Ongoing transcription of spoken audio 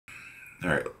All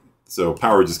right. So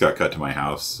power just got cut to my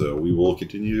house, so we will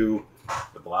continue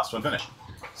with the last one finished.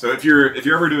 So if you're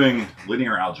ever doing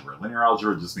linear algebra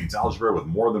just means algebra with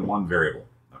more than one variable.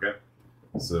 Okay.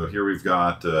 So here we've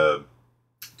got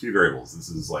two variables. This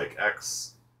is like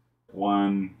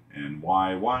x1 and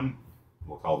y1.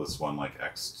 We'll call this one like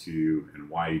x2 and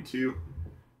y2.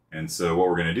 And so what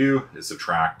we're going to do is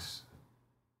subtract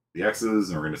the x's,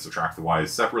 and we're going to subtract the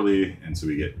y's separately, and so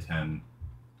we get 10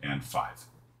 and 5.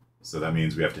 So that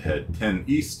means we have to head 10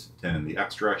 east, 10 in the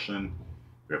x direction.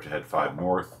 We have to head 5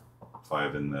 north,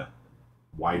 5 in the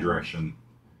y direction,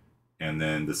 and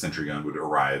then the sentry gun would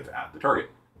arrive at the target.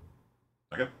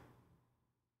 Okay?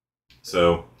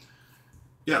 So,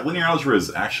 yeah, linear algebra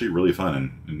is actually really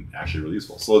fun and actually really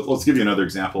useful. So let's give you another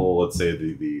example. Let's say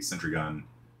the sentry gun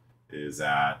is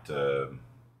at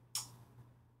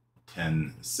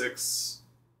 10, 6.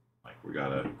 Like we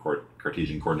got a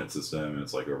Cartesian coordinate system, and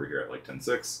it's like over here at like 10,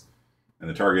 6. And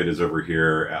the target is over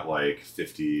here at like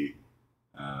 50,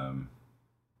 like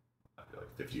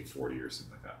 50, 40 or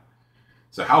something like that.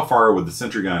 So how far would the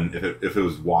sentry gun, if it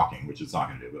was walking, which it's not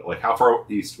going to do, but like how far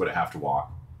east would it have to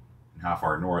walk? And how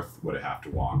far north would it have to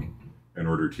walk in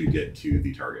order to get to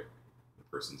the target? The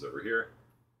person's over here,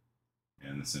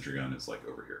 and the sentry gun is like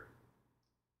over here.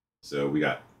 So we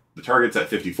got the target's at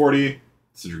 50, 40, the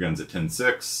sentry gun's at 10,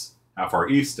 6. How far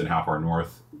east and how far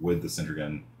north would the sentry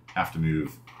gun have to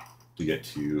move to get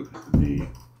to the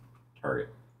target?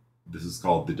 This is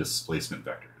called the displacement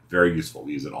vector. Very useful.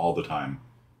 We use it all the time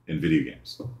in video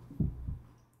games.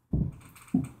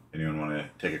 Anyone want to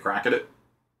take a crack at it?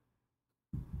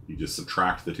 You just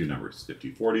subtract the two numbers,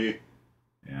 50, 40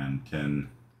 and 10,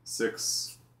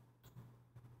 6.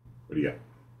 What do you get?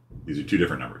 These are two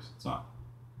different numbers. It's not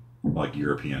like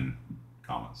European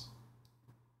commas.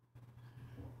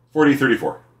 40,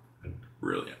 34.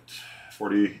 Brilliant.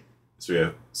 40.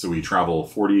 So we travel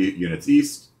 40 units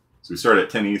east. So we start at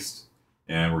 10 east,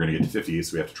 and we're going to get to 50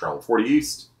 east. So we have to travel 40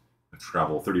 east. We have to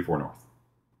travel 34 north.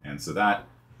 And so that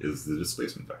is the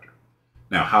displacement vector.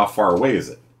 Now, how far away is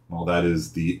it? Well, that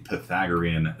is the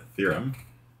Pythagorean theorem.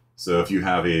 So if you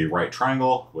have a right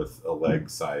triangle with a leg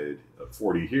side of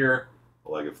 40 here,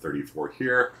 a leg of 34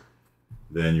 here,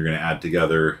 then you're going to add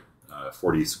together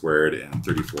 40 squared and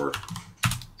 34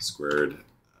 squared.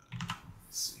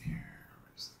 Let's see here.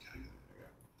 Where's the calculator?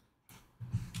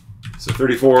 So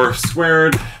 34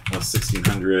 squared plus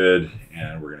 1600,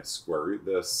 and we're going to square root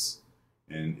this,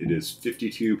 and it is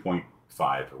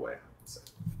 52.5 away. So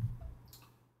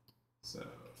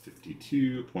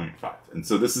 52.5. And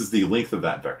so this is the length of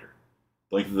that vector.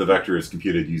 The length of the vector is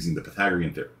computed using the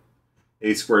Pythagorean theorem.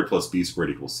 A squared plus b squared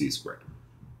equals c squared.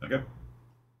 Okay?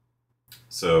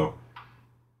 So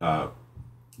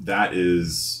that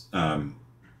is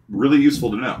really useful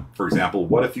to know. For example,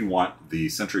 what if you want the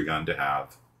sentry gun to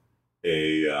have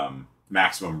a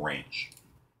maximum range,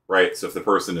 right? So if the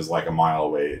person is like a mile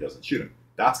away, it doesn't shoot him.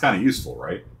 That's kind of useful,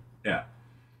 right? Yeah.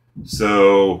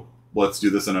 So let's do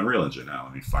this in Unreal Engine now.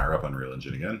 Let me fire up Unreal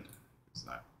Engine again.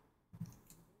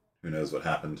 Who knows what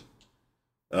happened?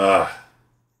 Let's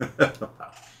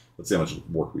see how much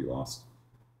work we lost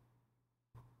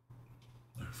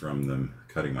from them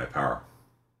cutting my power.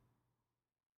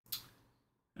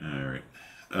 All right.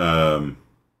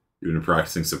 You've been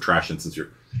practicing subtraction since you're...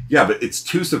 Yeah, but it's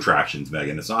two subtractions,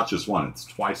 Megan. It's not just one. It's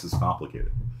twice as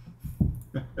complicated.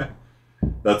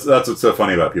 That's what's so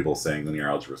funny about people saying linear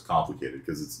algebra is complicated,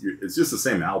 because it's just the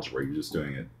same algebra. You're just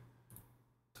doing it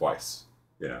twice,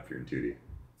 you know, if you're in 2D.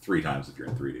 3 times if you're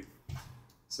in 3D.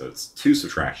 So it's 2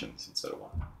 subtractions instead of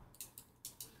 1.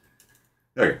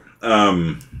 Okay.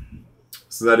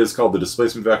 So that is called the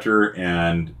displacement vector,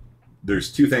 and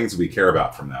there's 2 things we care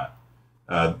about from that.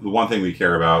 The one thing we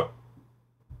care about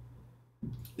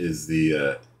is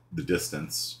the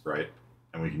distance, right?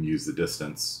 And we can use the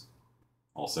distance,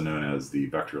 also known as the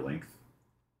vector length.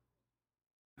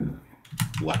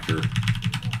 Lector.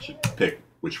 Should pick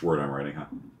which word I'm writing, huh?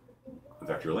 The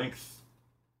vector length.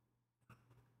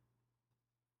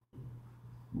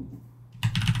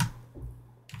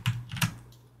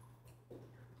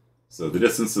 So the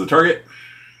distance to the target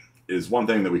is one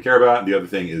thing that we care about. The other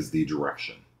thing is the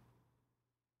direction,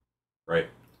 right?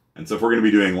 And so if we're going to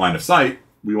be doing line of sight,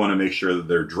 we want to make sure that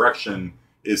their direction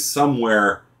is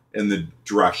somewhere in the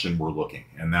direction we're looking.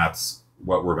 And that's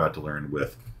what we're about to learn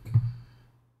with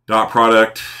dot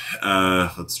product.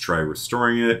 Let's try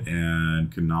restoring it,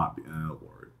 and cannot be... Oh,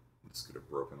 Lord. This could have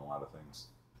broken a lot of things.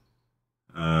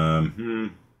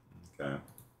 Okay.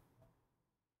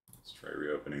 Let's try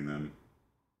reopening them.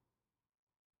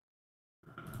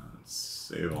 Let's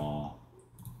save all.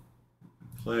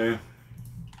 Play.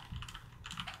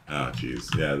 Oh,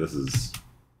 jeez. Yeah, this is...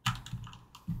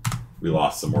 We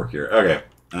lost some work here. Okay.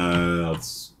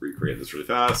 Let's recreate this really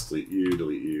fast. Delete you,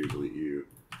 delete you, delete you,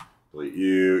 delete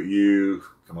you. You,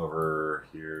 come over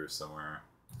here somewhere.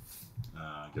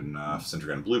 Good enough. Sentry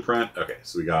gun blueprint. Okay,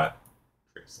 so we got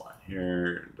trace line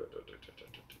here.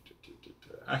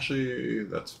 Actually,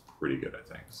 that's pretty good, I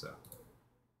think. So,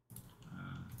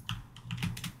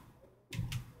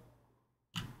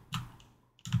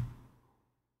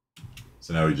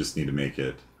 so now we just need to make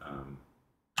it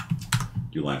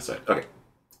do line of sight. Okay,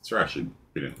 so actually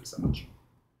we didn't lose that much.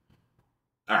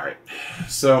 All right,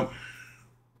 so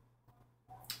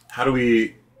how do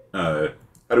we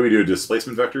do a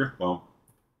displacement vector? Well,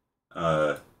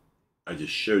 I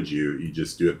just showed you. You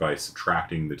just do it by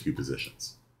subtracting the two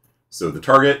positions. So the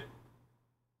target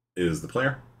is the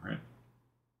player, right?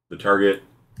 The target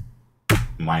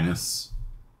minus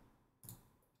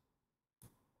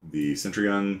the sentry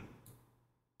gun.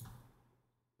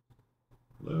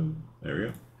 Hello, there we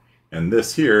go. And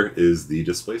this here is the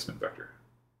displacement vector.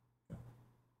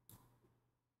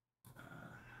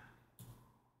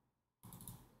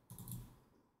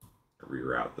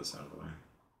 Reroute this out of the way.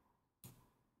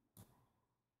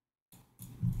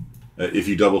 If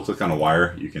you double click on a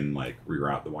wire, you can like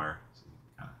reroute the wire. So you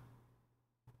kind of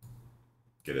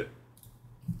get it,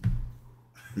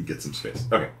 get some space.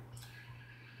 Okay.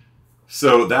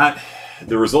 So that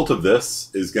the result of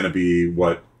this is going to be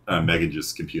what Megan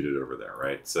just computed over there,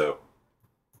 right? So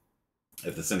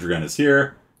if the sentry gun is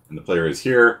here and the player is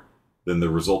here, then the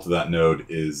result of that node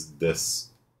is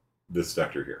this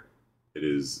vector here. It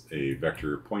is a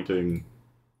vector pointing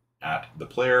at the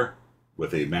player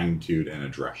with a magnitude and a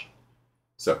direction.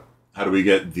 So how do we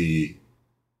get the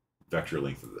vector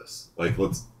length of this? Like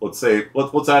let's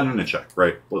add in a check,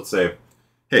 right? Let's say,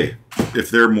 hey,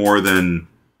 if they're more than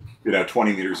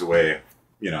 20 meters away,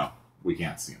 we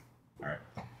can't see them. All right.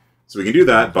 So we can do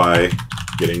that by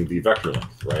getting the vector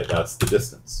length, right? That's the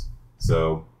distance.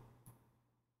 So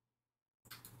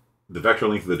the vector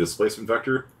length of the displacement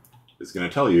vector is going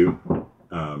to tell you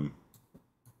trying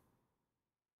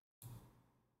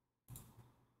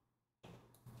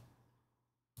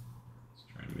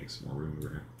to make some more room over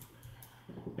here.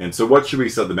 And so what should we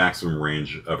set the maximum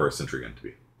range of our sentry gun to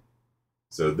be?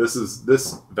 So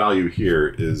this value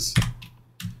here is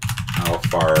how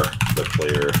far the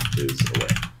player is away.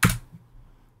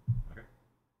 Okay.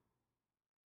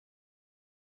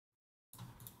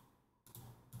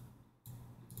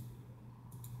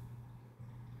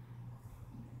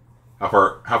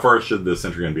 How far should the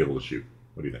sentry gun be able to shoot?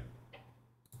 What do you think?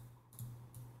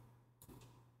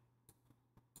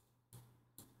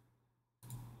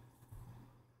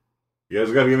 You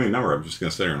guys got to give me a number. I'm just going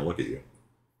to sit here and look at you.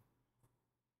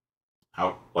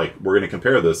 We're going to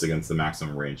compare this against the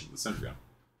maximum range of the sentry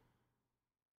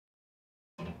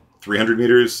gun. 300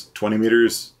 meters, 20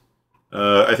 meters.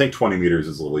 I think 20 meters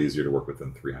is a little easier to work with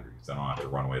than 300 because I don't have to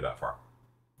run away that far.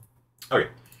 Okay,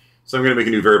 so I'm going to make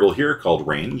a new variable here called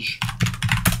range.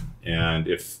 And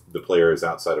if the player is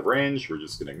outside of range, we're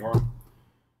just going to ignore them.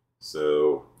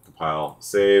 So compile,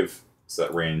 save,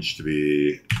 set range to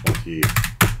be 20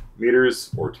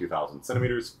 meters or 2,000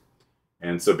 centimeters.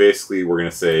 And so basically we're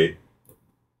going to say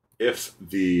if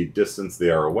the distance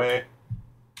they are away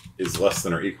is less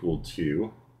than or equal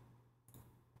to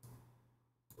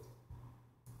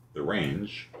the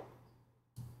range,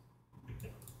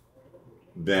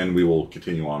 then we will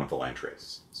continue on with the line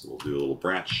trace. So we'll do a little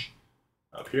branch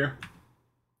up here.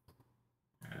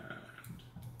 And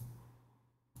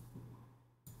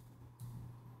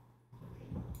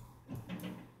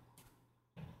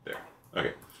there.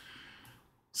 Okay.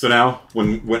 So now,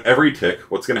 when every tick,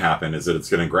 what's going to happen is that it's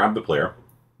going to grab the player,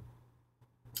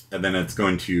 and then it's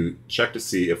going to check to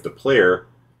see if the player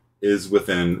is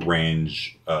within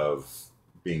range of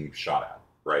being shot at,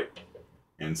 right?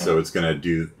 And so it's going to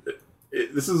do...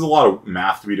 This is a lot of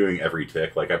math to be doing every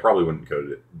tick. Like, I probably wouldn't code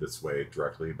it this way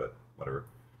directly, but whatever.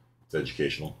 It's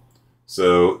educational.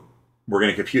 So we're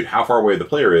going to compute how far away the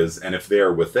player is, and if they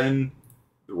are within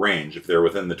the range, if they're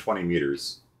within the 20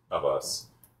 meters of us,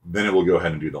 then it will go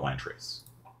ahead and do the line trace.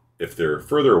 If they're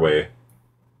further away,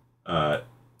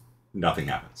 nothing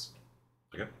happens.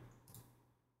 Okay?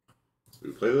 So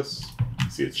we play this.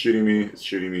 See, it's shooting me, it's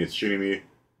shooting me, it's shooting me.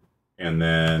 And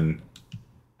then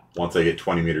once I get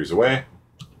 20 meters away,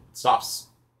 it stops.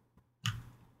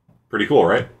 Pretty cool,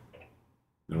 right?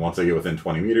 And once I get within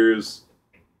 20 meters,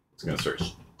 it's going to start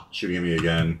shooting at me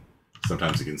again.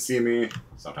 Sometimes it can see me,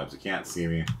 sometimes it can't see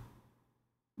me.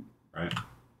 Right?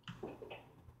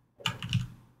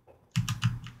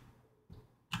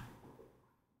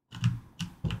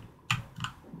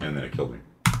 And then it killed me.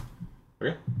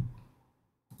 Okay?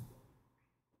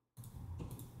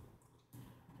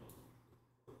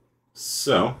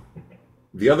 So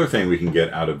the other thing we can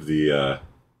get out of the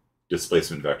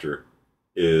displacement vector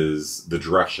is the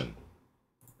direction,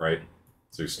 right?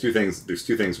 So there's two things. There's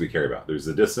two things we care about. There's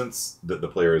the distance that the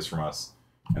player is from us,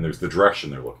 and there's the direction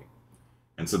they're looking.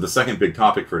 And so the second big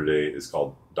topic for today is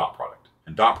called dot product.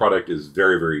 And dot product is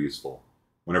very, very useful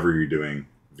whenever you're doing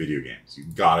video games.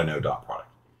 You've got to know dot product.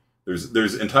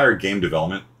 There's entire game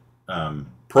development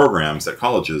programs at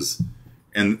colleges,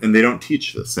 and they don't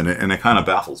teach this, and it kind of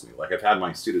baffles me. Like, I've had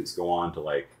my students go on to,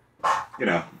 like, you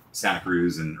know, Santa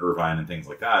Cruz and Irvine and things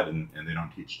like that, and they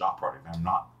don't teach dot product. I'm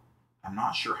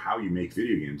not sure how you make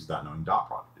video games without knowing dot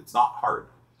product. It's not hard.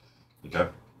 Okay?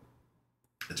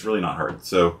 It's really not hard.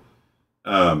 So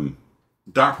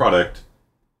dot product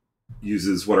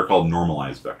uses what are called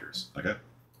normalized vectors. Okay?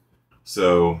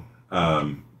 So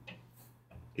a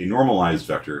normalized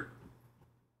vector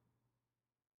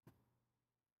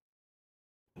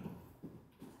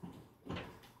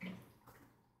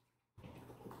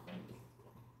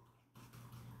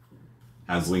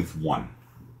has length 1.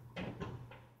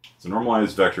 So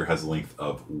normalized vector has a length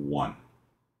of 1.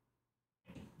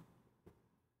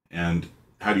 And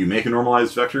how do you make a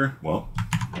normalized vector? Well,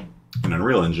 in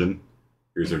Unreal Engine,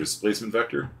 here's our displacement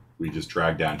vector. We just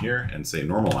drag down here and say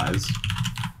normalize.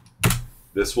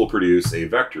 This will produce a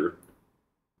vector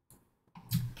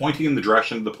pointing in the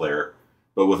direction of the player,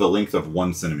 but with a length of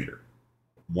 1 centimeter,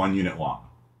 1 unit long.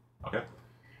 Okay?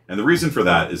 And the reason for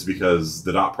that is because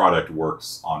the dot product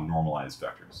works on normalized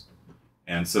vectors.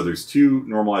 And so there's two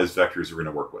normalized vectors we're going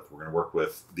to work with. We're going to work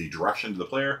with the direction to the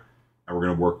player, and we're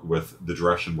going to work with the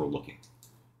direction we're looking.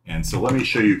 And so let me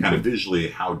show you kind of visually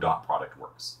how dot product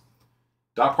works.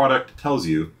 Dot product tells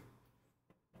you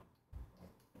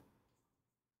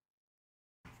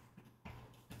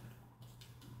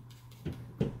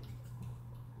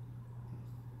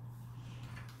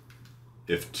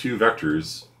if two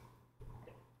vectors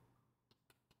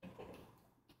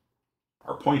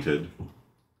are pointed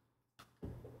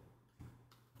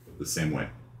the same way.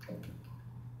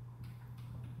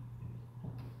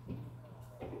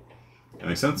 That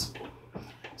makes sense?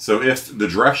 So if the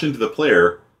direction to the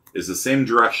player is the same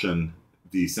direction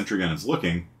the Sentry gun is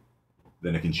looking,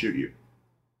 then it can shoot you.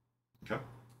 Okay?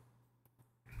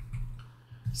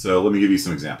 So let me give you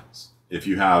some examples. If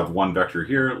you have one vector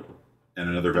here and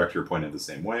another vector pointed the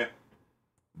same way,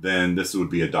 then this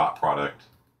would be a dot product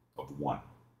of 1.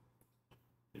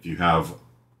 If you have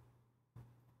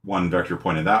one vector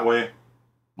pointed that way,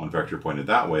 one vector pointed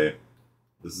that way,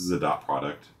 this is a dot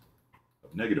product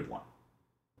of -1.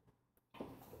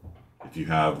 If you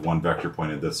have one vector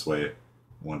pointed this way,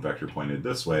 one vector pointed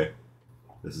this way,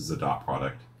 this is a dot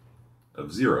product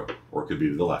of 0, or it could be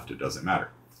to the left, it doesn't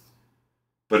matter.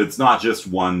 But it's not just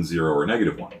 1, 0, or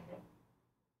 -1.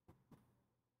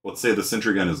 Let's say the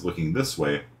Sentry gun is looking this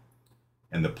way,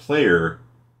 and the player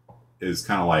is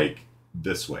kind of like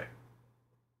this way.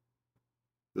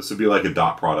 This would be like a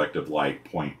dot product of like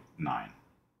 0.9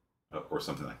 or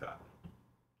something like that.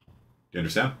 Do you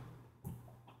understand?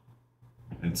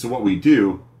 And so what we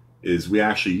do is we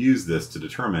actually use this to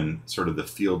determine sort of the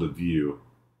field of view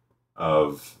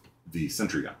of the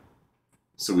Sentry gun.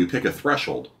 So we pick a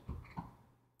threshold,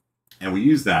 and we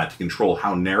use that to control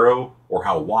how narrow or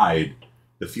how wide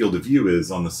the field of view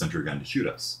is on the Sentry gun to shoot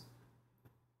us.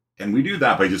 And we do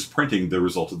that by just printing the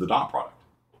result of the dot product.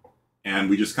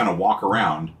 And we just kind of walk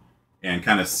around and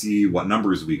kind of see what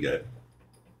numbers we get.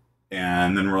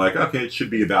 And then we're like, okay, it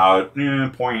should be about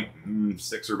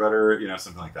 0.6 or better, you know,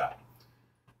 something like that.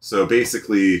 So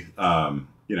basically,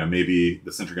 you know, maybe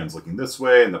the Sentry gun's looking this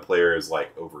way and the player is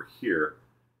like over here.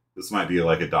 This might be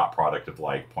like a dot product of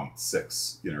like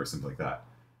 0.6, you know, or something like that.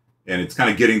 And it's kind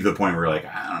of getting to the point where you're like,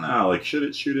 I don't know, like, should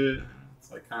it shoot it?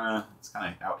 It's like it's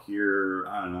kind of out here.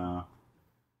 I don't know.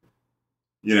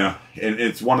 You know, and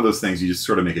it's one of those things you just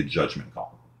sort of make a judgment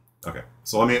call. Okay,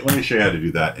 so let me show you how to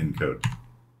do that in code.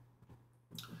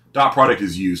 Dot product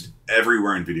is used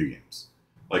everywhere in video games.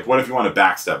 Like, what if you want to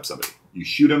backstab somebody? You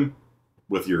shoot them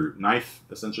with your knife,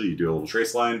 essentially. You do a little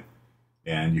trace line,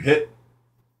 and you hit.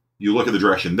 You look at the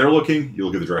direction they're looking. You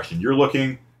look at the direction you're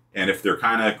looking. And if they're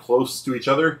kind of close to each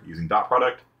other, using dot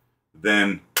product,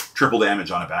 then triple damage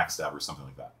on a backstab or something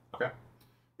like that. Okay?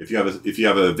 If you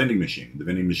have a vending machine, the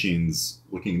vending machine's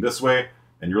looking this way,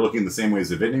 and you're looking the same way as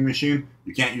the vending machine,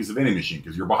 you can't use the vending machine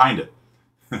because you're behind it,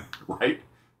 right?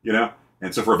 You know.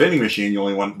 And so for a vending machine, you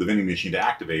only want the vending machine to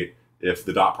activate if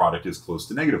the dot product is close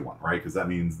to -1, right? Because that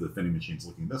means the vending machine's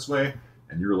looking this way,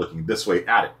 and you're looking this way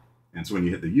at it. And so when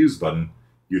you hit the use button,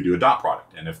 you do a dot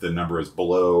product. And if the number is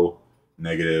below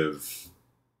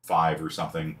 -5 or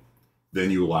something, then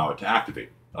you allow it to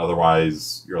activate.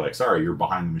 Otherwise, you're like, sorry, you're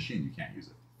behind the machine. You can't use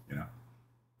it. you know.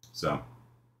 So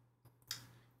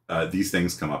these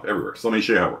things come up everywhere. So let me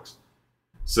show you how it works.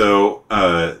 So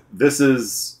this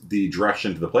is the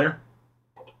direction to the player.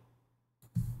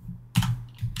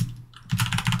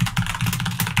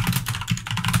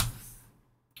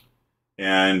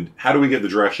 And how do we get the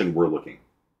direction we're looking?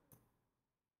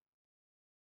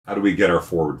 How do we get our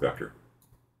forward vector?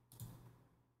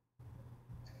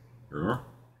 Remember?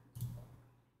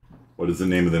 What is the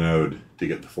name of the node to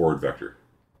get the forward vector?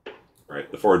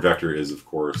 Right? The forward vector is, of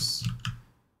course,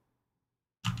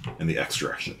 in the x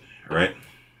direction, right?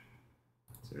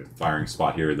 So firing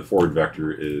spot here. The forward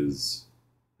vector is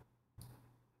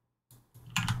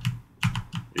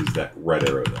that red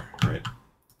arrow there, right?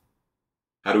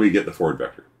 How do we get the forward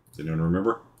vector? Does anyone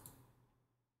remember?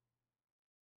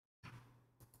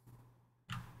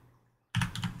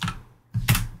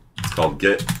 It's called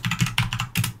get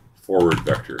forward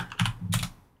vector.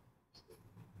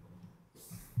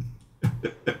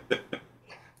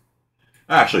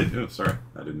 Actually, oh, sorry,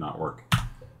 that did not work.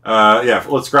 Yeah,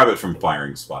 let's grab it from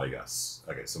firing spot, I guess.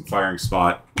 Okay, so firing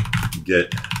spot,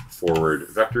 get forward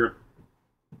vector,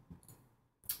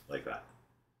 like that.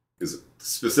 Because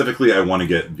specifically, I want to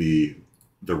get the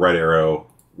red arrow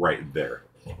right there.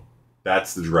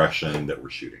 That's the direction that we're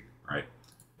shooting, right?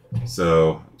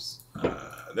 So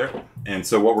there. And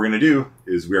so what we're going to do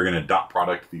is we're going to dot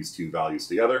product these two values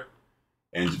together,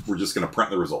 and we're just going to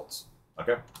print the results.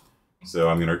 Okay. So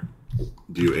I'm going to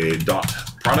do a dot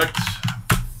product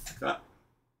like that,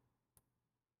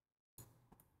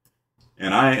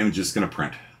 and I am just going to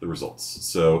print the results.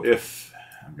 So if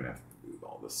I'm going to move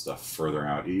all this stuff further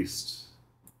out east.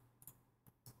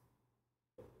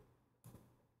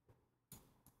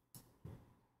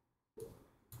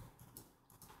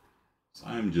 So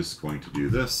I'm just going to do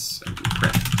this and do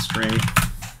print string.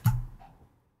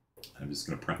 I'm just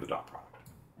going to print the dot product.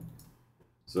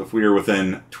 So if we are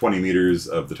within 20 meters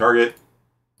of the target,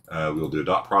 we'll do a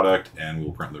dot product and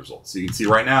we'll print the results. So you can see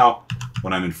right now,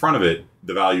 when I'm in front of it,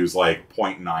 the value is like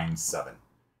 0.97. And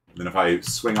then if I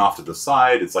swing off to the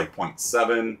side, it's like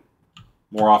 0.7.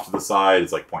 More off to the side,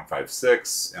 it's like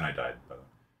 0.56. And I died, by the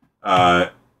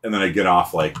way. And then I get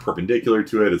off like perpendicular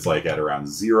to it. It's like at around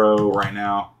 0 right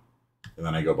now. And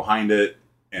then I go behind it,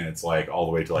 and it's like all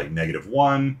the way to like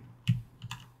 -1,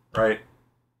 right?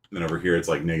 And then over here, it's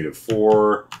like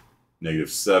 -4,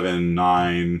 -7,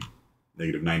 9,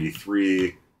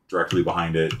 -93. Directly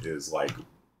behind it is like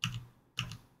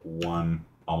 1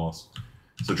 almost.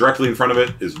 So directly in front of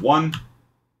it is 1.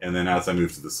 And then as I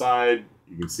move to the side,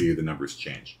 you can see the numbers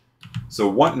change. So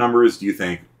what numbers do you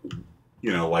think,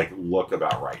 you know, like look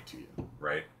about right to you,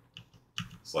 right?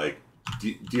 It's like,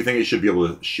 do you think it should be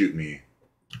able to shoot me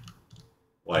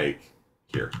like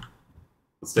here?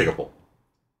 Let's take a poll.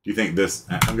 Do you think this...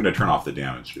 I'm going to turn off the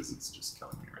damage because it's just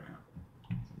killing me right now.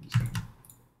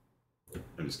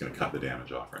 I'm just going to cut the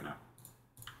damage off right now.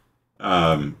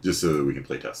 Just so that we can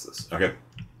play test this. Okay.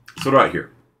 So what about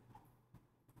here?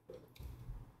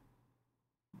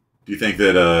 Do you think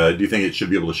that... do you think it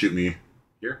should be able to shoot me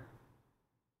here?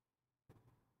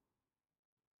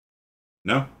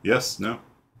 No? Yes? No?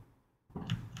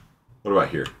 What about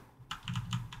here?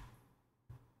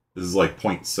 This is like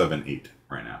 0.78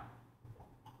 right now.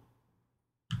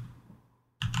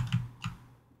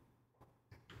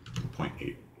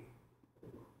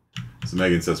 So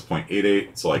Megan says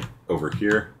 0.88. So like over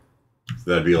here. So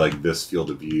that'd be like this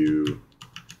field of view,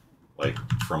 like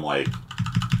from like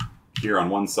here on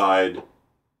one side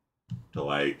to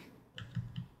like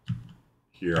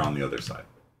here on the other side.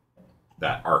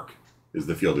 That arc is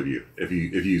the field of view. If you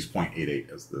use 0.88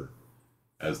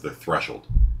 as the threshold.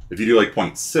 If you do like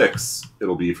 0.6,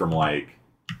 it'll be from like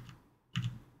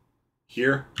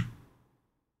here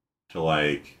to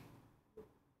like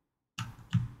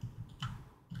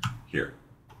here.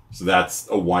 So that's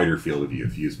a wider field of view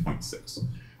if you use 0.6.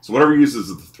 So whatever uses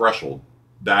the threshold,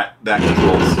 that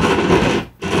controls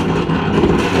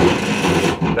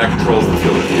the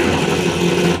field of view.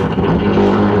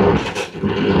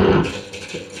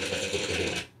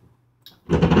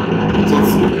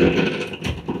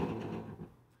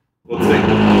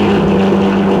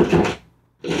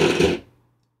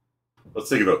 So let's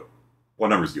take a vote. What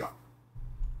numbers do you want?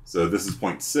 So this is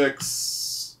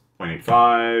 0.6,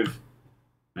 0.85,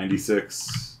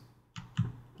 96.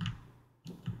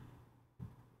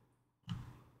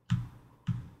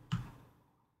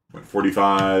 Point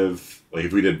 45. Like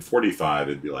if we did 45,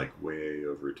 it'd be like way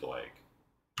over to like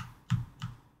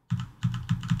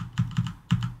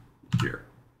here.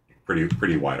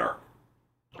 Pretty wide arc.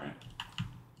 Right?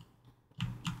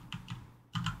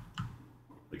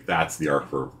 Like that's the arc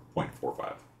for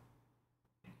 0.45.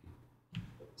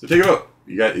 So take a vote.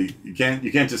 You can't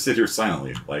just sit here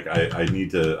silently. Like I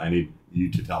need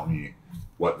you to tell me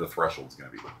what the threshold's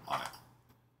going to be on it.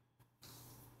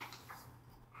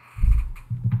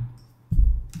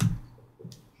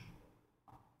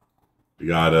 We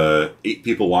got 8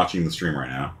 people watching the stream right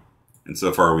now, and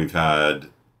so far we've had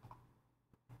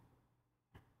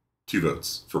 2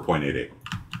 votes for 0.88.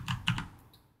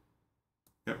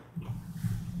 Yep.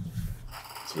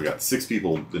 So we got 6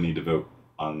 people that need to vote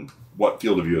on what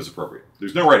field of view is appropriate.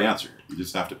 There's no right answer. You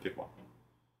just have to pick one.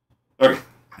 Okay,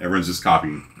 everyone's just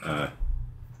copying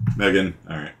Megan.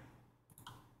 All right,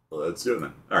 well, let's do it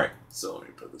then. All right, so let me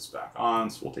put this back on.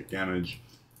 So we'll take damage.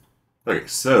 Okay,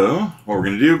 so what we're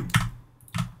gonna do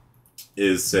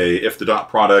is say if the dot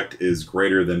product is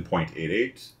greater than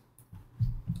 0.88,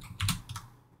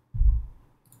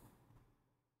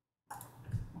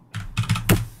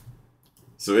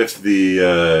 so if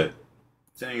the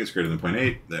thing is greater than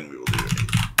 0.8, then we will do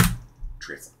a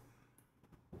trace.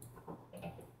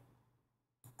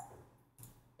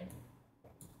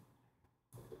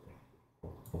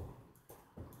 All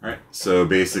right, so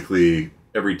basically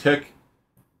every tick,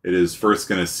 it is first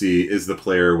going to see is the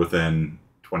player within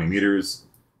 20 meters.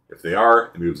 If they are,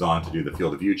 it moves on to do the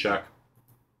field of view check.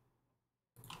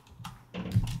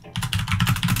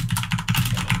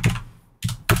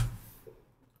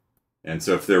 And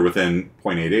so if they're within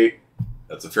 0.88,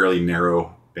 that's a fairly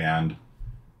narrow band.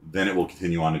 Then it will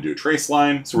continue on to do a trace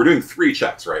line. So we're doing 3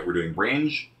 checks, right? We're doing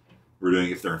range, we're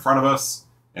doing if they're in front of us,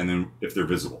 and then if they're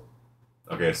visible.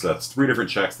 Okay, so that's 3 different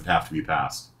checks that have to be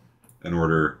passed in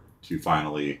order to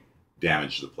finally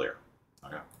damage the player.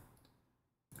 Okay.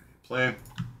 Play.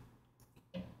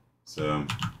 So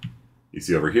you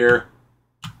see over here,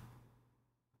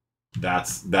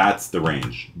 that's the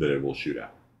range that it will shoot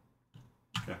at.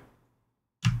 Okay.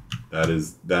 That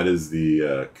is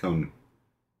the cone.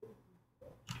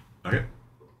 Okay.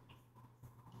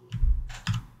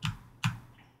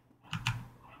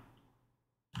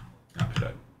 Not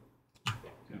dead.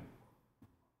 Okay.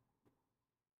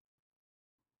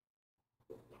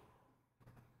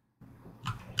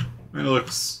 I mean, it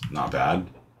looks not bad,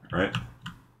 right?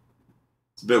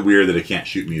 It's a bit weird that it can't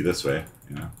shoot me this way.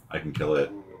 You know, I can kill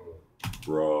it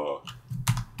raw.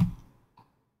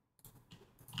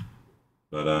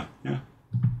 But yeah,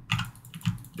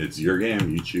 it's your game.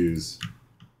 You choose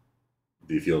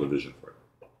the field of vision for it.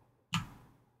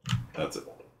 That's it.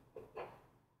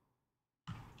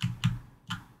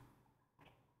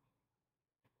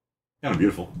 Kind of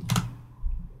beautiful.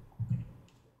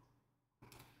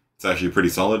 It's actually pretty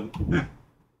solid. Yeah.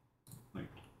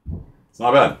 It's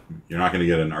not bad. You're not going to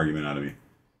get an argument out of me.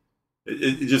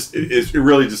 It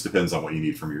really just depends on what you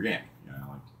need from your game. You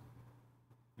know,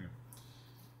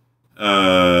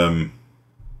 like,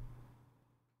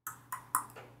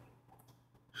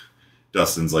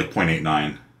 Dustin's like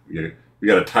 0.89. We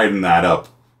got to tighten that up.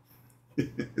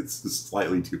 It's just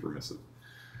slightly too permissive.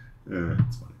 Yeah,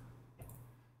 it's funny.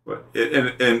 But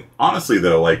and honestly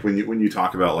though, like when you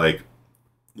talk about like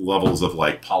levels of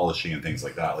like polishing and things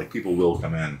like that, like people will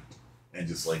come in and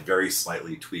just like very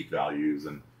slightly tweak values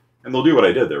and they'll do what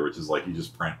I did there, which is like you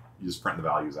just print the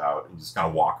values out and you just kind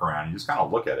of walk around, you just kind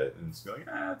of look at it and it's like,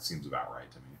 it seems about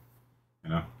right to me. You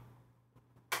know?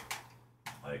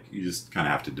 Like you just kind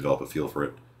of have to develop a feel for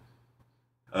it.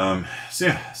 So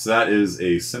yeah, so that is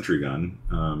a Sentry gun.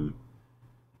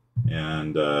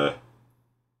 And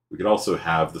we could also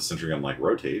have the Sentry gun like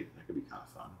rotate. That could be kind of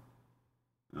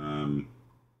fun.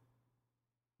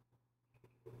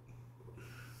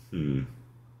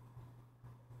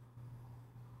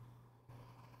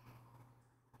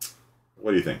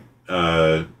 What do you think?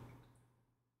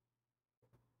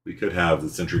 We could have the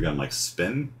Sentry gun like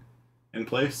spin in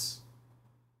place.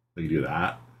 We could do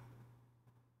that.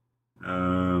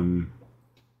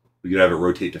 We could have it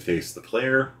rotate to face the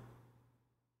player.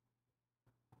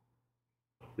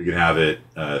 We could have it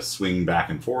swing back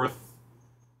and forth,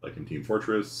 like in Team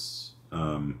Fortress. I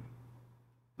don't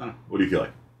know. What do you feel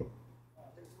like?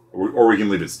 Or we can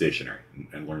leave it stationary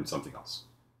and learn something else.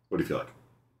 What do you feel like?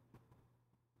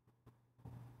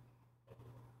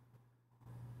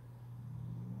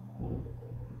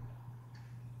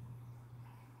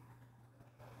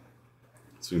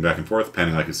 Swing back and forth,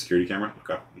 panning like a security camera.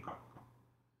 Okay.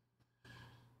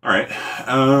 All right.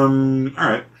 All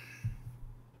right.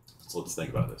 So let's think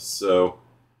about this. So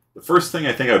the first thing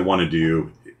I think I'd want to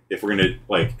do, if we're going to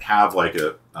like have like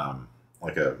a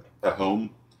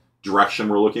home direction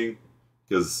we're looking,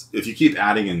 because if you keep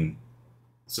adding and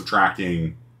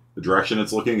subtracting the direction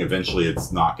it's looking, eventually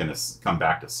it's not going to come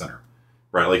back to center,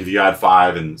 right? Like if you add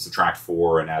 5 and subtract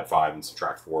 4 and add 5 and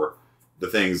subtract 4, the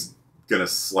thing's going to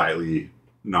slightly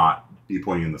not be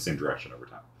pointing in the same direction over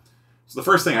time. So the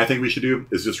first thing I think we should do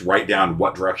is just write down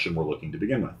what direction we're looking to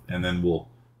begin with, and then we'll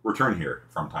return here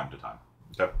from time to time.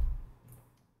 Okay.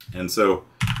 And so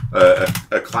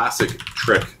a classic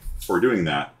trick for doing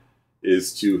that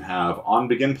is to have on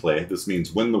begin play. This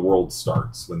means when the world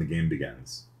starts, when the game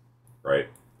begins, right?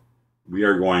 We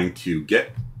are going to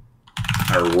get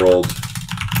our world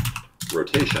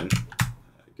rotation,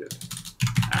 get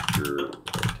actor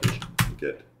rotation,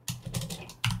 get,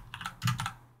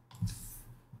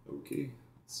 okay,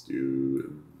 let's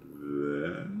do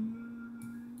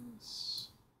this,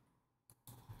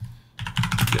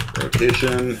 get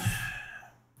rotation.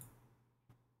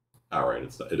 All right,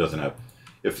 it doesn't have,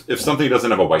 if something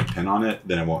doesn't have a white pin on it,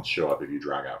 then it won't show up if you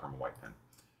drag out from a white pin.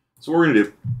 So what we're going to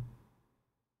do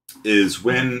is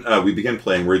when we begin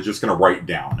playing, we're just going to write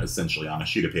down, essentially, on a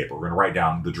sheet of paper. We're going to write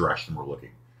down the direction we're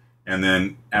looking. And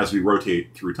then as we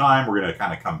rotate through time, we're going to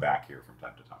kind of come back here from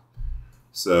time to time.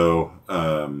 So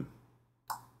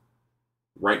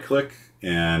right-click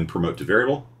and promote to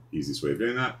variable. Easiest way of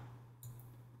doing that.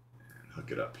 And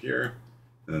hook it up here.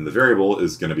 And then the variable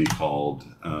is going to be called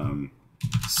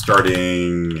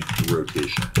starting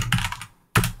rotation,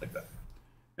 like that.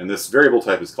 And this variable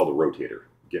type is called a rotator.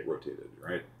 Get rotated,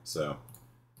 right? So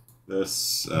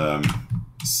this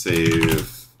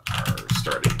save our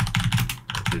starting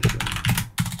rotation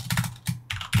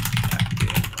at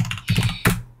game.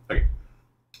 Okay,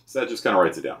 so that just kind of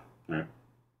writes it down, all right?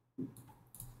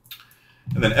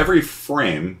 And then every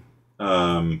frame,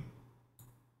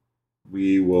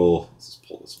 we will, let's just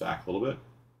pull this back a little bit.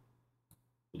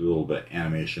 We'll do a little bit of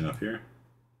animation up here.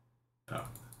 Oh.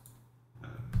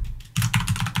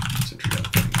 Sentry up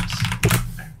things.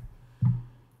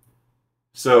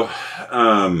 So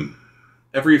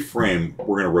every frame,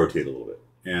 we're going to rotate a little bit.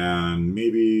 And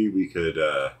maybe we could,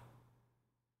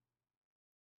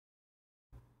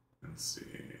 let's see,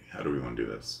 how do we want to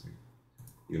do this?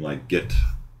 You like get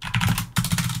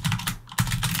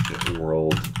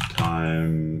world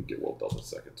time, get world delta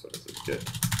seconds. What is it? Get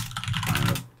time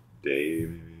of day,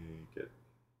 maybe. Get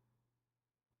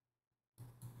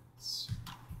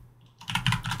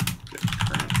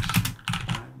current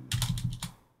time.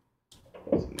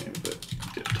 What's the name of it?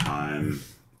 Get time,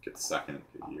 get second,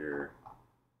 get year,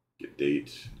 get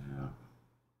date.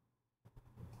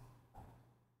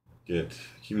 Get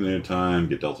accumulated time,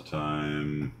 get delta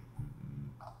time.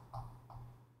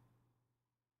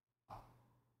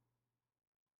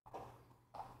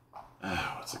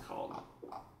 What's it called?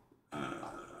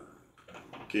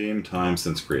 Game time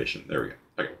since creation. There we go.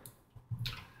 Okay.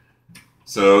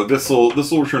 So this will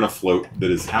return a float that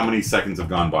is how many seconds have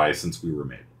gone by since we were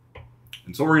made.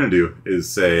 And so what we're going to do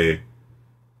is say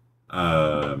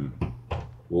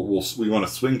we want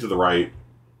to swing to the right,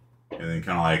 and then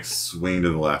kind of like swing to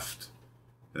the left,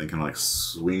 and then kind of like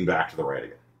swing back to the right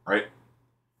again, right?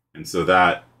 And so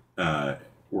that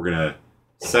we're going to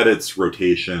set its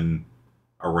rotation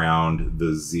around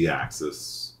the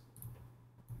z-axis.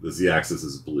 The z-axis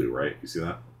is blue, right? You see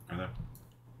that right there?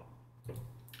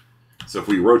 So if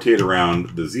we rotate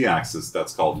around the z-axis,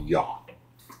 that's called yaw.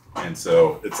 And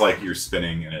so it's like you're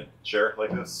spinning in a chair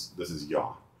like this. This is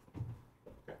yaw.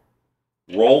 Okay.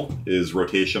 Roll is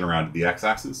rotation around the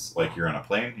x-axis, like you're on a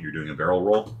plane. You're doing a barrel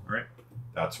roll, right?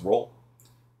 That's roll.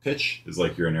 Pitch is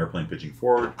like you're an airplane pitching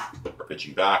forward or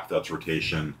pitching back. That's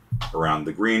rotation around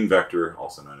the green vector,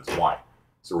 also known as y.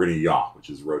 So we're going to yaw, which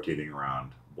is rotating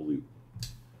around blue.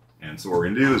 And so what we're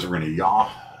going to do is we're going to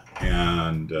yaw,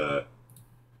 and what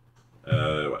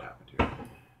happened here?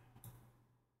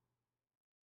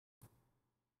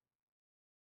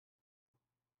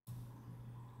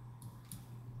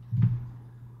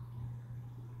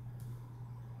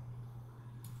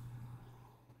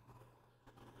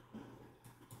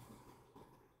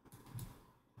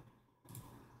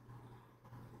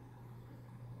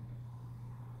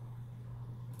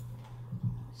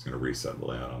 Just going to reset the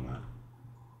layout on that.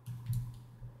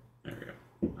 There we go.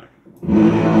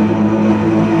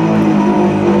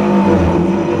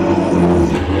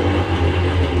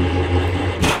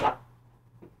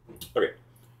 Okay.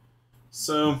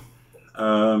 So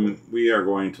we are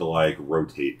going to like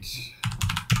rotate.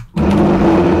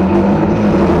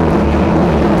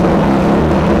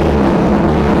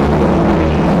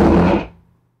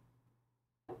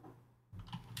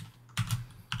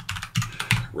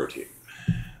 Rotate.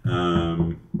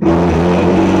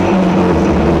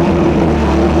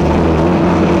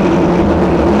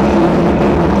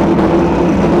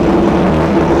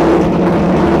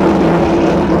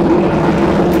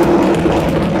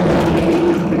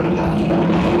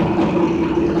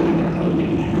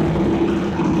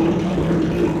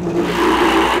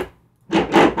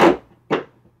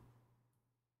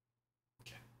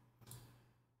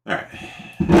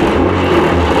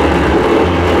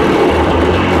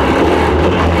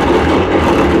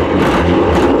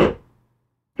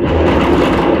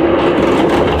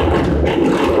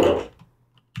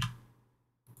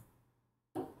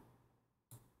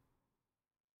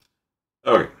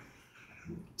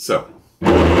 So.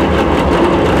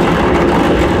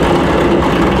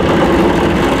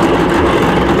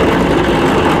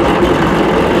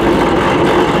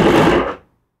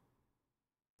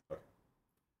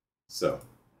 So.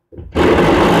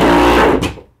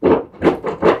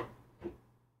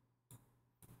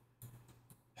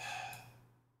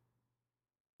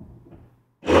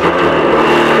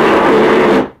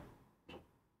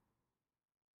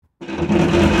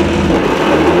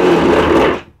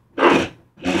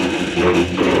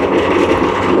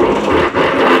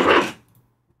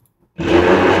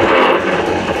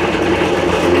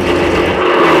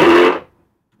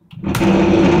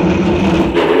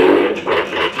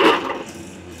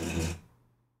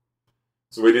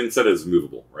 So we didn't set it as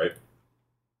movable, right?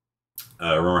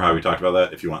 Remember how we talked about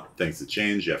that? If you want things to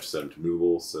change, you have to set them to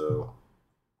movable. So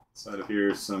inside of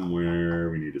here somewhere,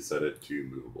 we need to set it to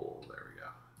movable. There we go.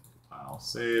 Compile,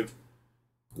 save,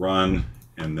 run,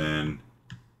 and then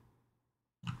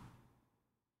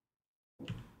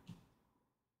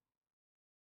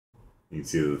you can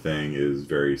see that the thing is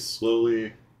very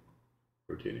slowly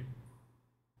rotating.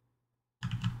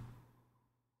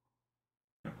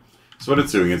 So what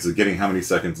it's doing is getting how many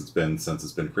seconds it's been since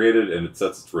it's been created, and it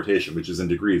sets its rotation, which is in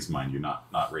degrees, mind you,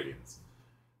 not radians.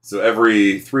 So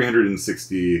every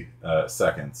 360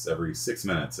 seconds, every 6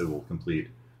 minutes, it will complete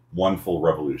one full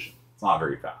revolution. It's not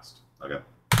very fast, okay?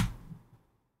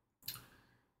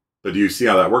 But do you see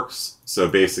how that works? So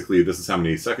basically, this is how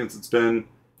many seconds it's been,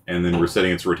 and then we're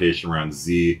setting its rotation around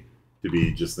z to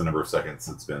be just the number of seconds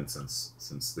it's been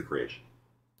since the creation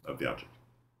of the object.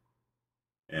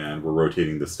 And we're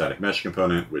rotating the static mesh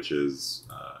component, which is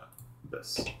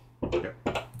this. Okay.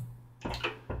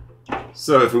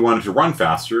 So if we wanted to run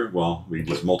faster, well, we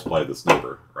just multiply this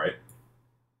number, right?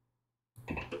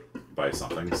 By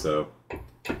something. So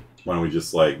why don't we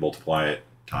just like multiply it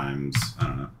times, I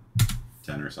don't know,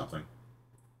 10 or something?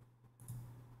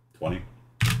 20?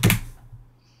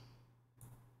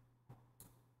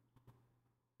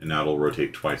 And now it'll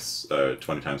rotate twice,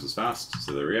 20 times as fast.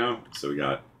 So there we go. So we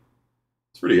got,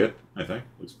 it's pretty good, I think.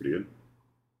 Looks pretty good.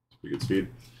 It's pretty good speed.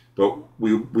 But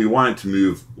we want it to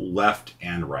move left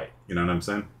and right. You know what I'm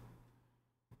saying?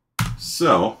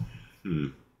 So,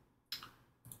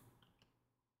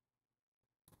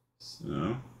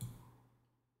 So,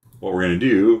 what we're going to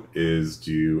do is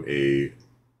do a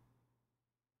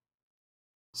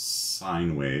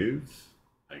sine wave,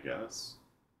 I guess.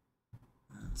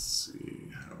 Let's see,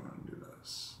 how do I want to do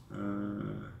this?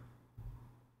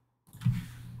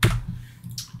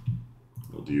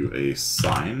 We'll do a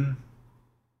sine.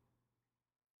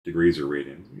 Degrees or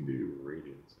radians? We can do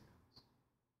radians.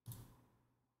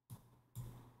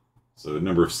 So the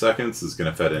number of seconds is going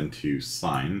to fed into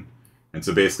sine. And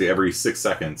so basically every 6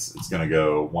 seconds, it's going to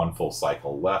go one full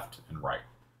cycle left and right.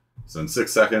 So in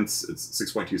 6 seconds, it's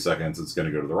 6.2 seconds, it's going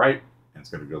to go to the right, and it's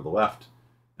going to go to the left.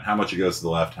 And how much it goes to the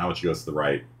left, how much it goes to the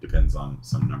right, depends on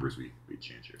some numbers we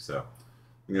change here. So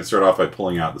I'm going to start off by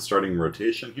pulling out the starting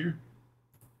rotation here.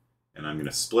 And I'm going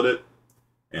to split it.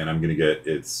 And I'm going to get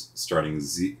its starting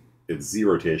z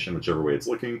rotation, whichever way it's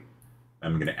looking.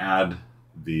 I'm going to add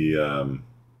the, I'm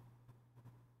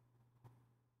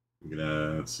going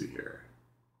to, let's see here.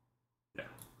 Yeah,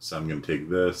 so I'm going to take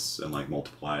this and like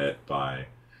multiply it by,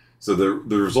 so the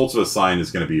results of a sine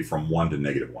is going to be from 1 to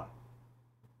 -1.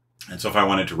 And so if I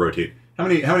wanted to rotate, how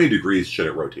many degrees should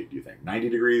it rotate, do you think? 90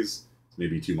 degrees?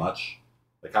 Maybe too much?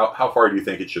 Like how far do you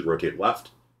think it should rotate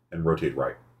left and rotate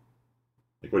right?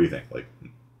 Like what do you think? Like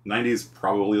 90 is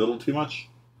probably a little too much?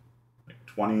 Like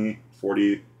 20,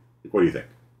 40? Like what do you think?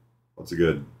 What's a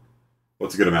good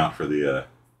amount for the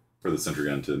Sentry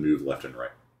gun to move left and right?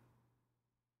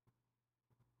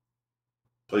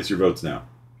 Place your votes now.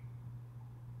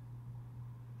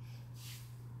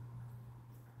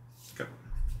 Okay.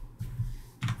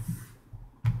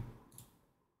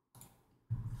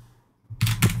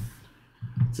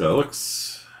 So it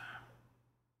looks.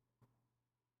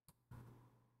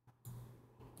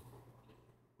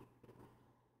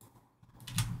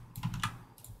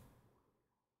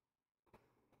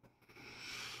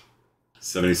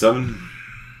 $77.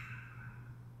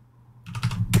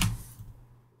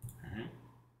 All right.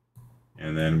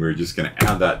 And then we're just going to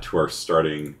add that to our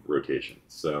starting rotation.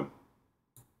 So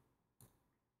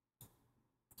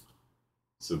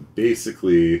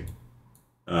basically,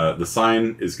 the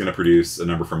sine is going to produce a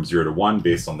number from 0 to 1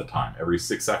 based on the time. Every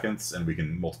 6 seconds, and we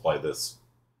can multiply this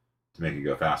to make it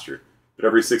go faster. But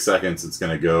every 6 seconds, it's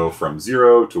going to go from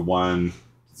 0 to 1,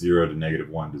 0 to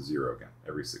 -1 to 0 again.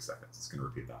 Every 6 seconds, it's going to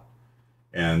repeat that.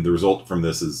 And the result from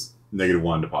this is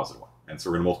 -1 to +1. And so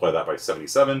we're going to multiply that by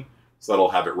 77. So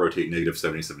that'll have it rotate negative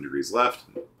 77 degrees left,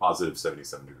 positive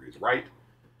 77 degrees right,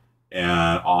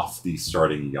 and off the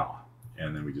starting yaw.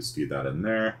 And then we just feed that in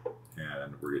there,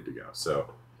 and we're good to go.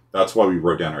 So that's why we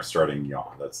wrote down our starting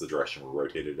yaw. That's the direction we're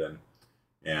rotated in.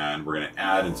 And we're going to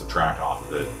add and subtract off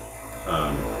of it.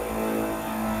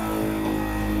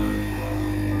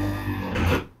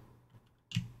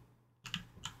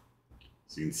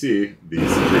 So you can see the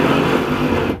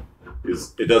Sentry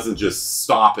is, it doesn't just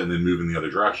stop and then move in the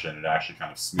other direction. It actually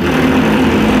kind of smoothly.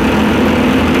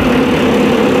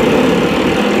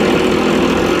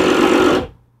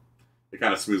 It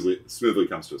kind of smoothly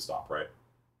comes to a stop, right?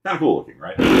 Kind of cool looking,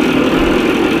 right?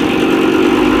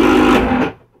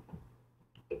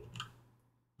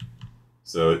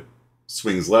 So it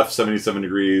swings left 77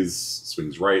 degrees,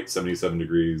 swings right 77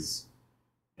 degrees.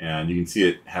 And you can see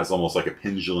it has almost like a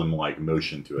pendulum-like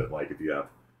motion to it. Like if you have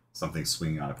something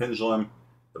swinging on a pendulum,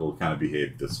 it'll kind of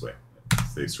behave this way.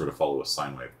 They sort of follow a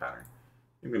sine wave pattern.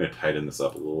 I'm going to tighten this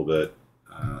up a little bit.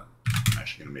 I'm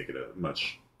actually going to make it a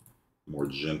much more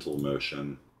gentle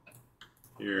motion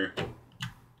here.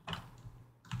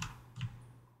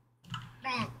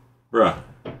 Bruh.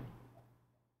 And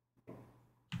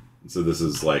so this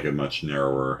is like a much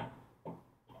narrower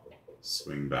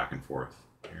swing back and forth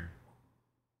here.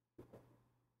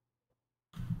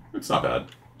 It's not bad.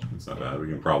 It's not bad. We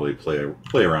can probably play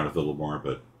around with it a little more,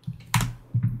 but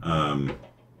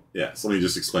yeah. So let me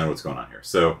just explain what's going on here.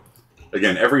 So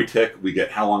again, every tick we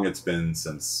get how long it's been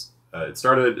since it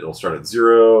started. It'll start at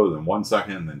 0, then 1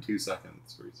 second, then 2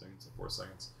 seconds, 3 seconds, 4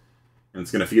 seconds, and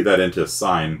it's going to feed that into a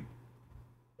sine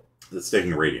that's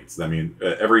taking radians. That means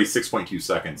every 6.2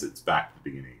 seconds, it's back to the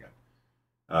beginning again.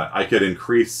 I could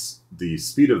increase the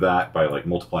speed of that by like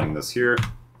multiplying this here.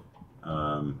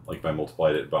 Like if I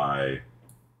multiplied it by,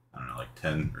 I don't know, like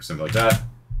 10 or something like that,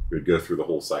 it would go through the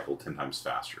whole cycle 10 times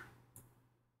faster.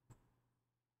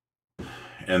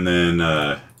 And then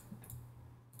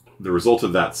the result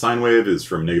of that sine wave is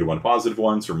from -1 to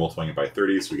 +1, so we're multiplying it by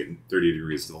 30, so we get 30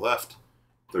 degrees to the left,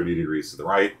 30 degrees to the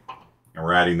right, and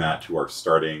we're adding that to our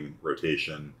starting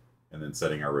rotation, and then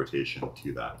setting our rotation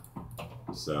to that.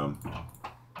 So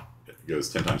it goes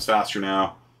 10 times faster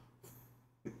now.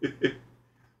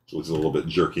 Which looks a little bit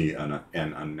jerky and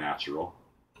unnatural.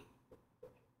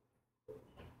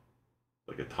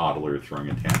 Like a toddler throwing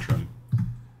a tantrum.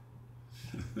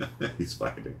 He's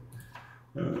fighting.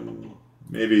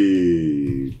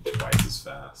 Maybe twice as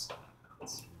fast.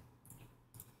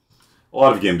 A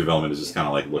lot of game development is just kind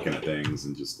of like looking at things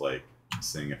and just like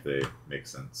seeing if they make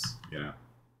sense, you know?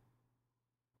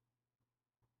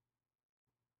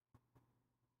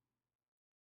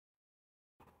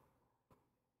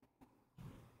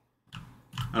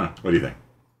 I don't know. What do you think?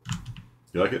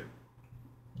 You like it?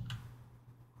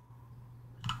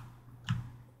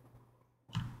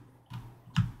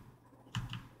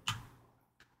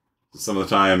 Some of the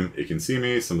time it can see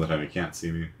me, some of the time it can't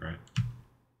see me, right?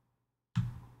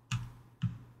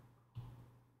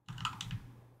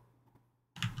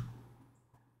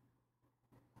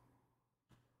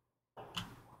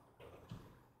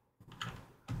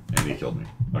 And he killed me.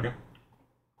 Okay.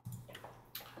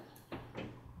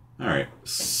 Alright,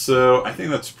 so I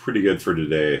think that's pretty good for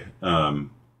today.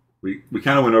 We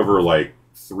kind of went over like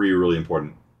 3 really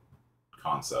important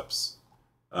concepts.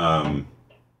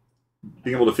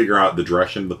 Being able to figure out the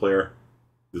direction of the player.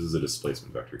 This is a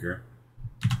displacement vector here.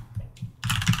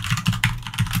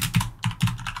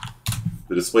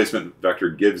 The displacement vector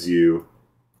gives you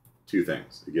 2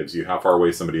 things. It gives you how far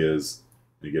away somebody is,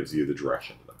 and it gives you the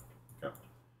direction to them. Okay.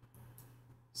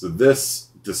 So this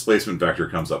displacement vector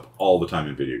comes up all the time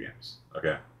in video games.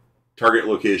 Okay. Target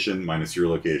location minus your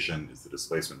location is the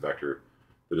displacement vector.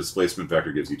 The displacement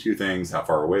vector gives you 2 things, how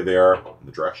far away they are, and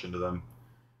the direction to them.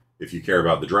 If you care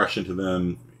about the direction to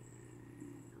them,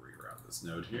 reroute this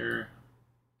node here.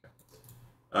 Okay.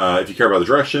 If you care about the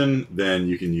direction, then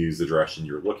you can use the direction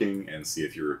you're looking and see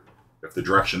if the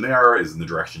direction there is in the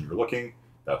direction you're looking.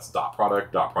 That's dot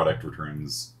product. Dot product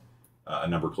returns a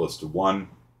number close to 1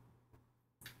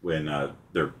 when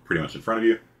they're pretty much in front of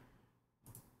you.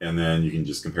 And then you can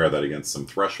just compare that against some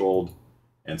threshold.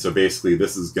 And so basically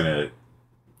this is going to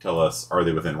tell us, are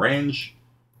they within range?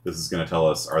 This is going to tell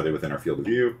us, are they within our field of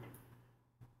view?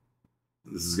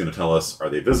 This is going to tell us,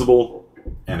 are they visible?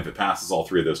 And if it passes all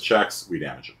 3 of those checks, we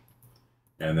damage them.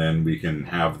 And then we can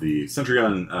have the Sentry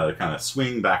gun kind of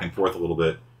swing back and forth a little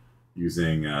bit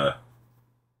using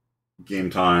game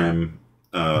time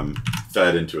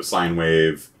fed into a sine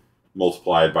wave,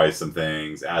 multiplied by some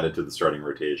things, added to the starting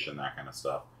rotation, that kind of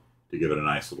stuff, to give it a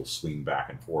nice little swing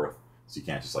back and forth. So you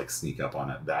can't just like sneak up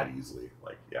on it that easily.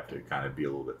 Like you have to kind of be a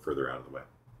little bit further out of the way.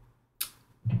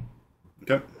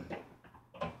 Okay.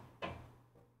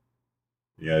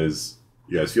 You guys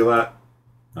feel that?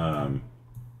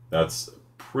 That's a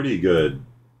pretty good,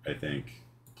 I think,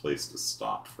 place to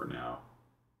stop for now.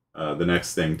 The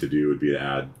next thing to do would be to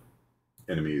add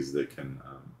enemies that can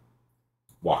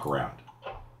walk around,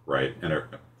 right? And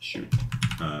shoot.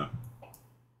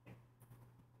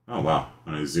 Oh wow!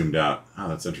 When I zoomed out, oh,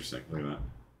 that's interesting. Look at that.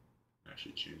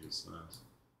 Actually changes that.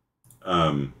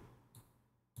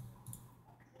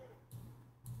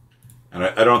 And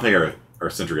I don't think our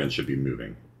Sentry guns should be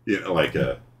moving, like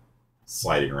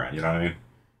sliding around. You know what I mean?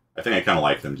 I think I kind of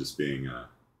like them just being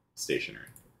stationary.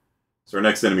 So our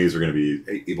next enemies are going to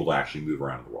be able to actually move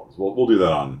around the world. We'll do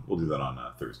that on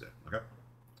Thursday. Okay.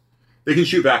 They can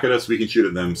shoot back at us. We can shoot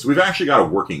at them. So we've actually got a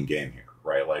working game here,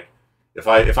 right? Like if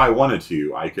I wanted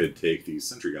to, I could take these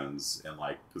Sentry guns and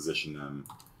like position them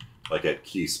like at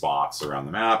key spots around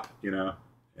the map,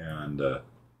 and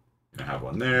have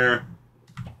one there,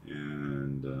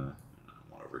 and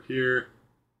one over here.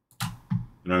 You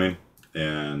know what I mean?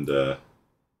 And this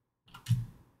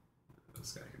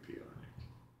guy can be like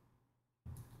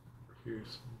over here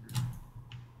somewhere.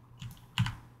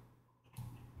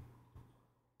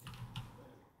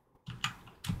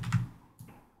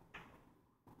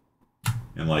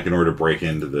 And like in order to break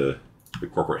into the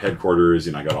corporate headquarters,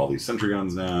 I got all these Sentry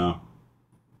guns now,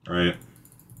 right?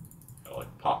 Gotta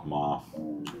like pop them off.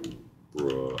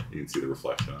 You can see the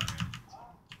reflection on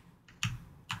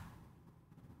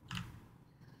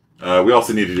it. We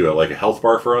also need to do a health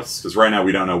bar for us, because right now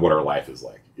we don't know what our life is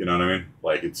like. You know what I mean?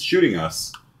 Like it's shooting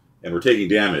us, and we're taking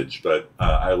damage, but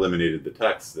I eliminated the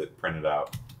text that printed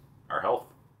out our health.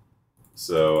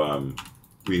 So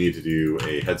we need to do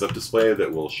a heads-up display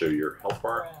that will show your health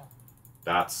bar.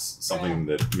 That's something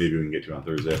that maybe we can get to on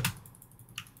Thursday.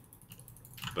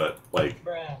 But like,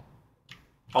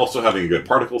 also having a good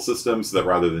particle system, so that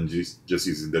rather than just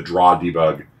using the draw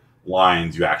debug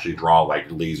lines, you actually draw like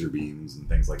laser beams and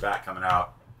things like that coming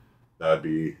out. That would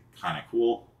be kind of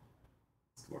cool.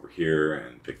 Let's come over here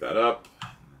and pick that up.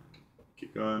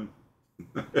 Keep going.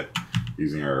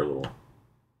 Using our little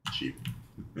cheap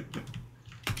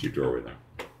doorway there.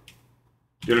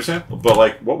 You understand? But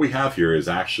like what we have here is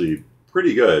actually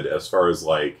pretty good as far as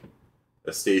like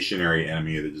a stationary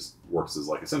enemy that just works as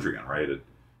like a Sentry gun, right?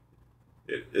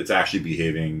 It's actually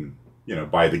behaving,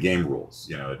 by the game rules.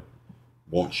 It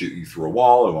won't shoot you through a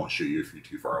wall. It won't shoot you if you're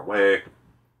too far away.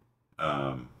 You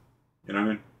know what I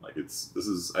mean? Like this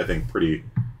is, I think, pretty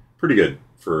good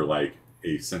for like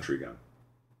a Sentry gun.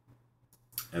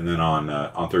 And then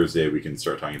on Thursday we can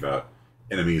start talking about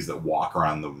enemies that walk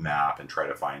around the map and try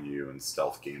to find you, and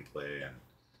stealth gameplay,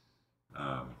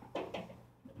 and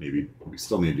maybe we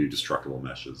still need to do destructible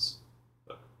meshes.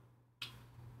 But,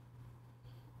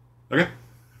 okay,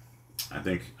 I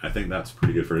think that's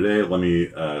pretty good for today. Let me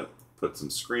put some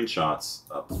screenshots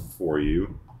up for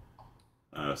you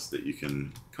so that you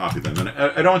can copy them. And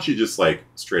I don't want you just like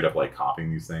straight up like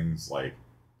copying these things. Like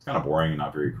it's kind of boring and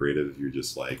not very creative if you're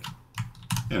just like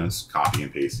just copy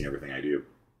and pasting everything I do.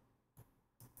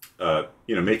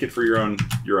 Make it for your own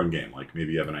game. Like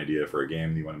maybe you have an idea for a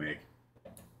game that you want to make,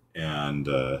 and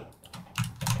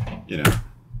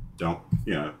don't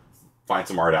find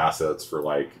some art assets for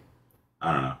like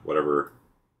I don't know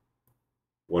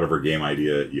whatever game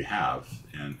idea you have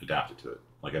and adapt it to it.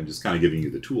 Like I'm just kind of giving you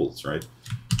the tools, right?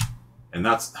 And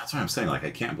that's what I'm saying. Like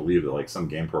I can't believe that like some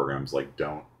game programs like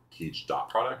don't teach dot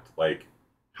product. Like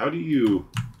how do you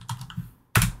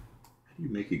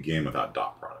make a game without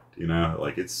dot product?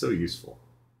 Like it's so useful.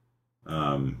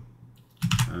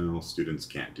 Well, students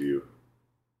can't do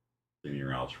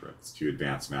linear algebra. It's too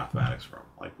advanced mathematics for them.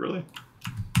 Like really?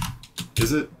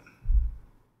 Is it?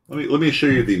 Let me show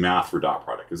you the math for dot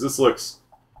product, because this looks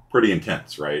pretty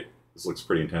intense, right? This looks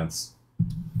pretty intense.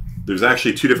 There's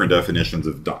actually two different definitions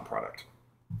of dot product.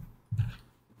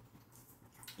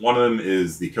 One of them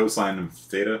is the cosine of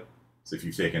theta. So if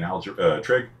you take an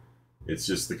trig, it's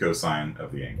just the cosine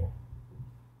of the angle.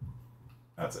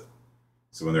 That's it.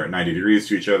 So when they're at 90 degrees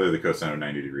to each other, the cosine of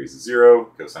 90 degrees is 0,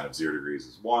 cosine of 0 degrees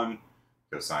is 1,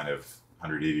 cosine of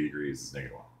 180 degrees is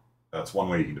 -1. That's one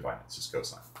way you can define it. It's just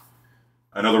cosine.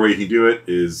 Another way you can do it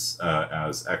is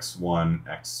as x1,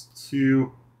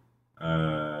 x2,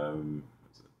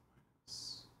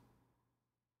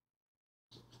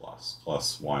 plus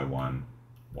y1,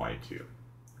 y2.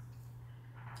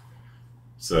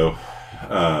 So,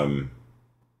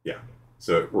 yeah.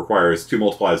 So it requires 2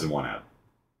 multiplies and 1 add.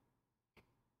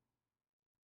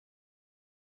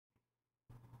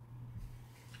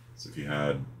 So if you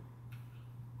had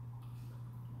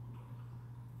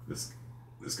this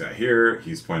guy here,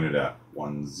 he's pointed at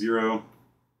 1, 0.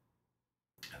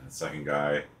 And the second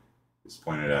guy is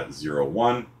pointed at 0,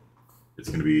 1. It's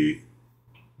going to be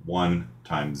 1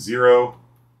 times 0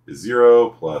 is 0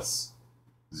 plus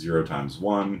 0 times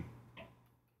 1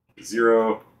 is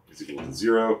 0 is equal to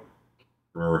 0.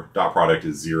 Remember, dot product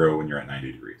is 0 when you're at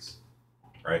 90 degrees,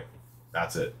 right?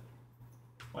 That's it.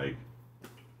 Like,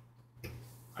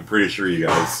 I'm pretty sure you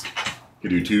guys can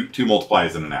do two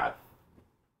multiplies and an add.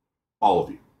 All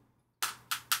of you.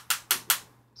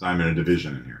 So I'm in a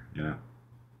division in here, you know?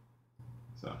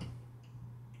 So,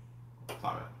 it's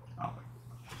not bad. I don't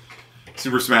think.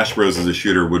 Super Smash Bros. As a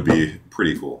shooter would be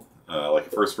pretty cool. Like a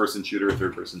first-person shooter, a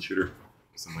third-person shooter,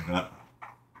 something like that.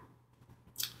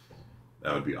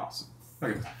 That would be awesome.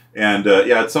 Okay. And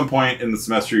yeah, at some point in the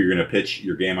semester, you're going to pitch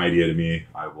your game idea to me.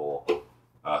 I will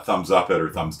thumbs up it or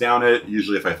thumbs down it.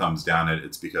 Usually if I thumbs down it,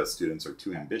 it's because students are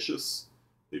too ambitious.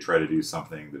 They try to do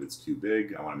something that is too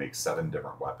big. I want to make 7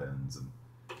 different weapons. And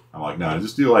I'm like, no,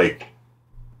 just do like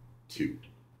 2,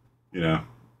 you know?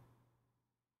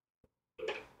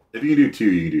 If you can do 2,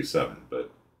 you can do 7,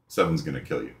 but 7's going to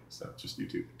kill you. So just do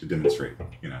 2 to demonstrate,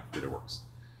 you know, that it works.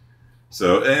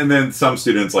 So, and then some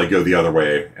students like go the other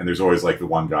way, and there's always like the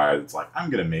one guy that's like, I'm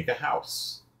going to make a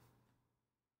house.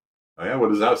 Oh yeah, what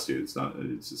does a house do?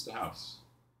 It's just a house.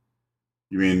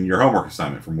 You mean your homework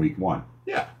assignment from week 1?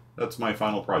 Yeah, that's my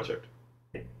final project.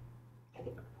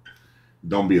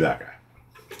 Don't be that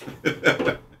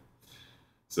guy.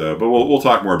 So, but we'll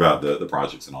talk more about the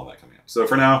projects and all that coming up. So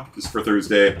for now, just for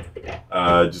Thursday,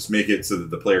 just make it so that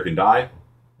the player can die,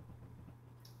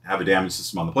 have a damage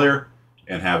system on the player,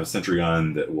 and have a sentry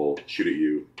gun that will shoot at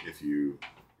you if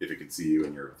it can see you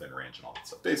and you're within range and all that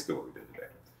stuff. Basically what we did today.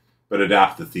 But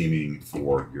adapt the theming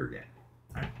for your game.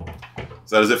 All right.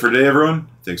 So that is it for today, everyone.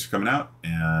 Thanks for coming out,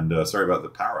 and sorry about the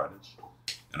power outage.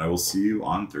 And I will see you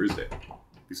on Thursday.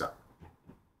 Peace out.